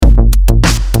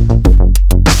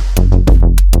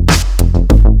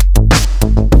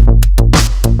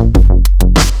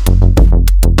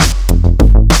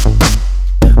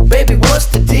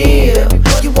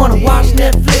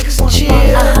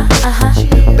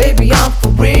Baby, I'm for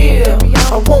real.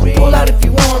 I won't pull out if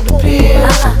you want the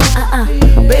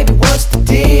pill. Baby, what's the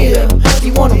deal?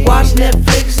 You wanna watch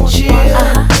Netflix and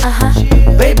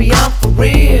chill? Baby, I'm for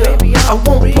real. I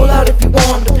won't pull out if you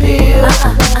want the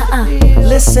pill.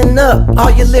 Listen up, all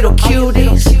you little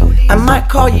cuties. I might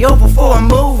call you over for a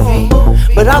movie,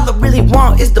 but all I really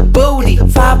want is the booty.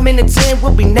 5 minutes in,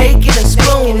 we'll be naked and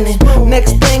spooning.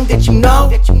 Next thing that you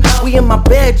know, we in my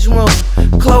bedroom.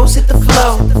 Clothes hit the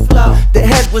floor. The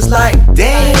head was like,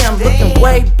 damn, looking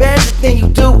way better than you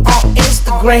do on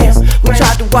Instagram. We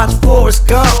tried to watch Forrest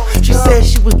Gump. She said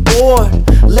she was bored,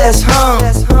 let's hum.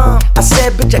 I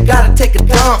said, bitch, I gotta take a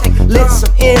dump. Lit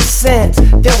some incense,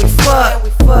 then we fuck.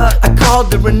 I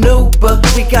called her an Uber.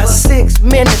 We got 6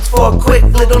 minutes for a quick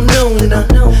little nooner.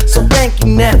 So thank you,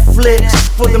 Netflix,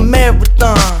 for the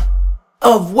marathon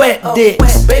of wet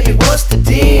dicks. Baby, what's the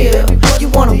deal? You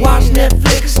wanna watch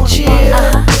Netflix and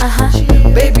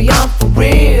chill? Baby, I'm for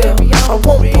real. I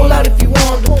won't pull out if you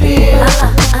want the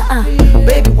pill.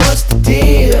 Baby, what's the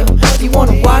deal? You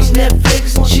wanna watch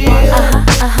Netflix and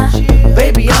chill?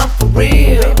 Baby, I'm for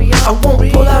real. I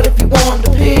won't pull out if you want the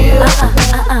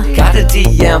pill. Got a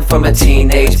DM from a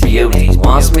teenage beauty.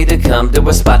 Wants me to come to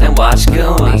a spot and watch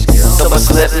Goonies. So I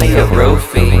slipped me a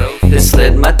roofie. Then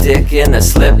slid my dick in a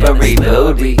slippery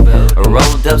booty.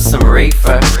 Rolled up some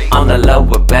reefer on the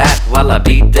lower back while I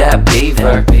beat that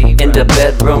beaver. In the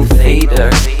bedroom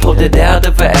theater, pulled it out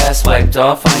of her ass, wiped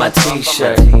off on my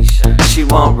t-shirt. She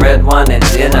want red wine and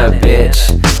dinner, bitch.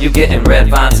 You getting red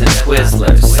vines and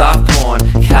Twizzlers. Soft porn,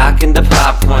 cock in the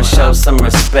popcorn, show some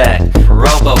respect.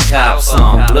 RoboCop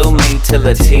song, blew me till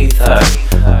the teeth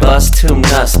hurt. Bust 2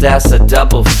 nuts, that's a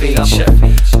double feature.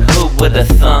 Who would've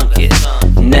thunk it?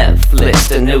 Netflix,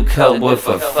 the new code word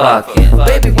for fucking.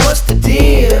 Baby, what's the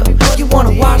deal? You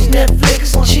wanna watch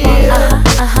Netflix and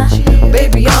chill?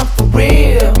 Baby, I'm for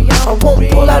real. I won't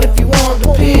pull out if you want the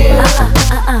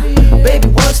pill. Baby,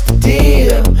 what's the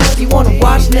deal? You wanna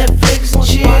watch Netflix and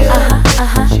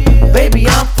chill? Baby,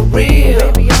 I'm for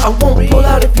real. I won't pull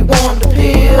out if you want